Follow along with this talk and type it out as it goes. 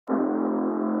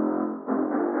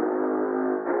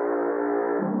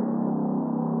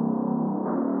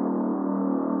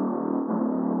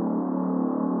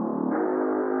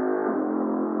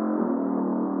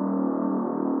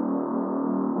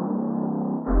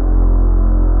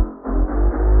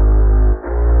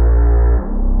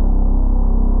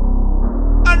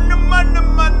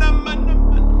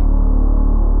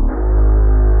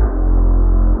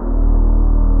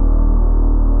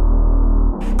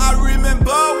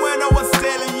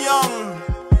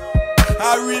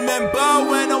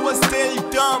remember when I was still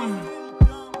dumb.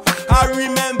 I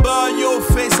remember your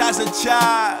face as a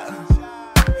child.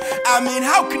 I mean,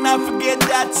 how can I forget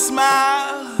that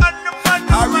smile?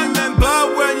 I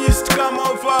remember when you used to come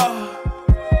over.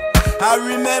 I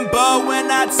remember when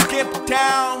I'd skip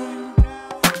town.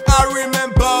 I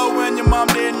remember when your mom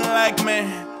didn't like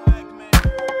me,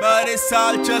 but it's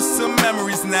all just some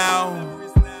memories now.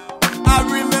 I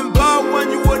remember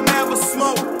when you would never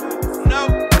smoke. No,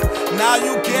 now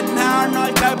you getting high on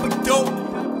all type of dope.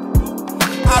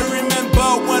 I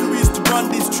remember when we used to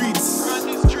run these streets.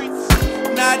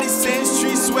 Now these same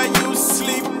streets where you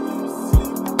sleep.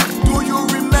 Do you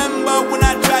remember when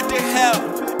I tried to help?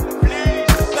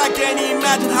 I can't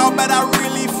imagine how bad I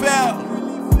really felt.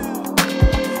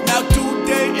 Now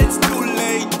today it's too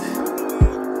late,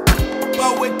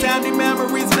 but with time the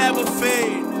memories never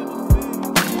fade.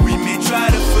 We may try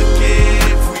to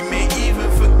forgive, we may even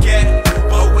forget,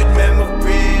 but with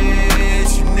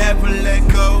memories you never let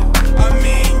go. I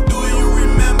mean, do you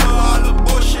remember all the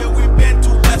bullshit we've been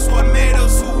through? That's what made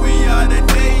us who we are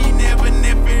today. Even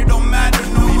if it don't matter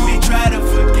no more. We may try to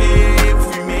forgive,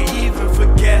 we may even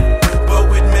forget, but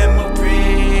with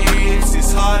memories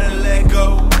it's hard to let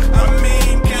go. I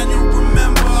mean, can you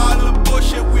remember all the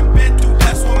bullshit we've been through?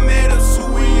 That's what made us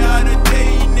who we are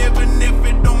today. Even if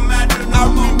it don't matter no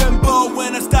more. I remember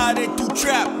when I started to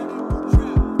trap,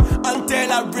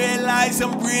 until I realized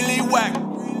I'm really whack.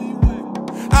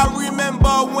 I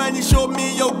remember when you showed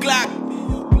me your Glock.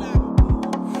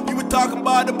 You were talking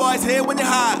about the boys here when you're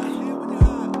hot.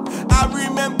 I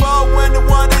remember when they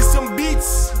wanted some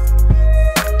beats,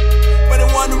 but they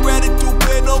wasn't ready to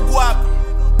play no guap.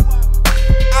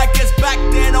 I guess back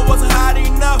then I wasn't hot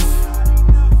enough,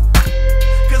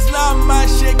 cause now my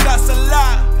shit costs a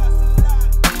lot.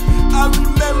 I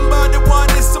remember they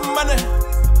wanted some money.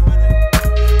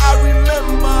 I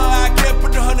remember I can't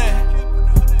put the honey.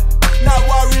 Now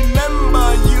I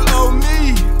remember you owe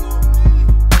me,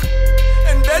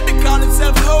 and then they call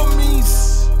themselves homies.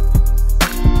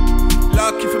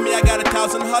 Lucky for me, I got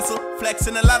 1,000 hustle.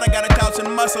 Flexing a lot, I got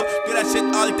 1,000 muscle. Do that shit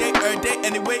all day, every day,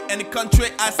 anyway. Any country,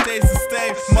 I stays the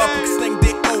same. Motherfuckers think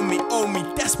they owe me.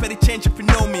 That's better change if you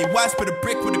know me. Why spit a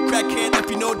brick with a crackhead if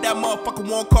you know that motherfucker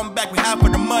won't come back with half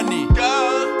of the money?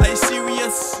 Are you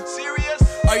serious?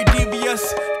 Are you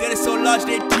devious? That is so large,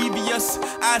 they devious.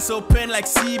 Eyes open like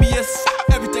CBS.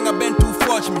 Everything I've been through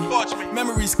forged me.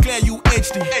 Memories clear, you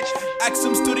HD.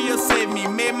 Axum Studio save me.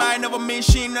 Made mine of a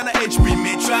machine on a HP. We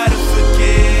may try to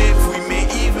forgive, we may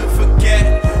even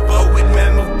forget, but with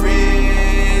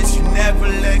memories you never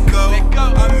let go.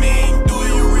 I mean, do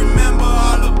you remember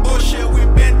all the bullshit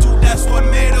we've been through? That's what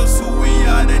made us who we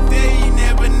are today.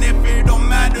 Even if it don't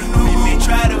matter no more. We may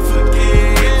try to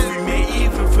forgive, we may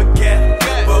even forget,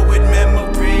 but with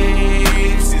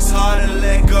memories it's hard to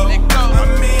let go. I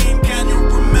mean, can you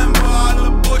remember all the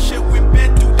bullshit we've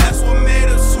been through? That's what made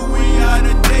us who we are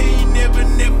today.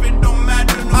 Even if it don't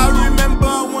matter no more. I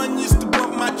remember when you used to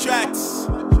bump my tracks.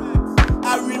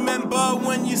 I remember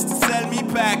when you used to sell me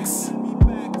packs.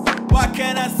 What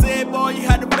can I say, boy, you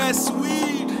had the best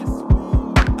weed.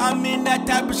 I mean, that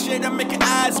type of shit that make your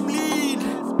eyes bleed.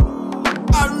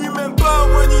 I remember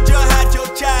when you just had your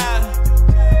child.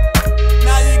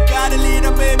 Now you gotta leave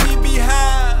the baby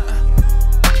behind.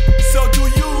 So do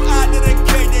you, I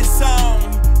dedicate this song.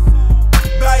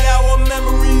 By our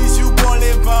memories you gon'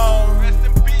 live on. Rest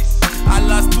in peace. I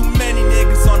lost too many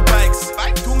niggas on bikes,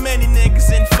 too many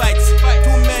niggas in fights,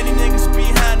 too many niggas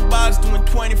behind bars doing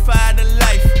 25 to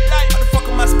life. How the fuck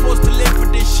am I supposed to live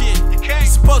with this shit? You're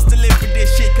supposed to live with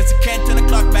this shit, cause you can't turn the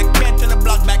clock back, can't turn the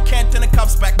block back, can't turn the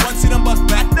cops back. Once you done bust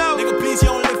back, nigga please you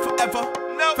don't live forever.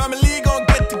 Family gon'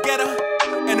 get together,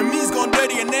 enemies gon'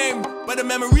 dirty your name, but the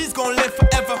memories gon' live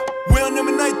forever. We don't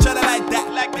even know each other like that,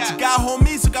 but you got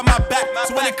homies who got my back.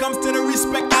 So when it comes to the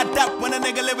respect, I doubt. When a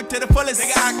nigga live it to the fullest,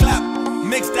 nigga I clap.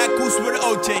 Mix that goose with the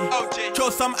OJ. Throw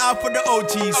some out for the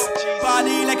OGs.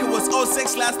 Party like it was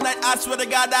 06 last night. I swear to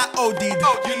God I OD'd.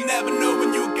 You never know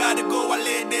when you gotta go. I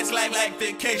live this life like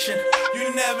vacation.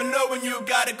 You never know when you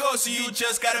gotta go, so you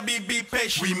just gotta be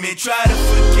patient. We may try to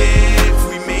forgive,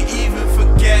 we may even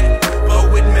forget,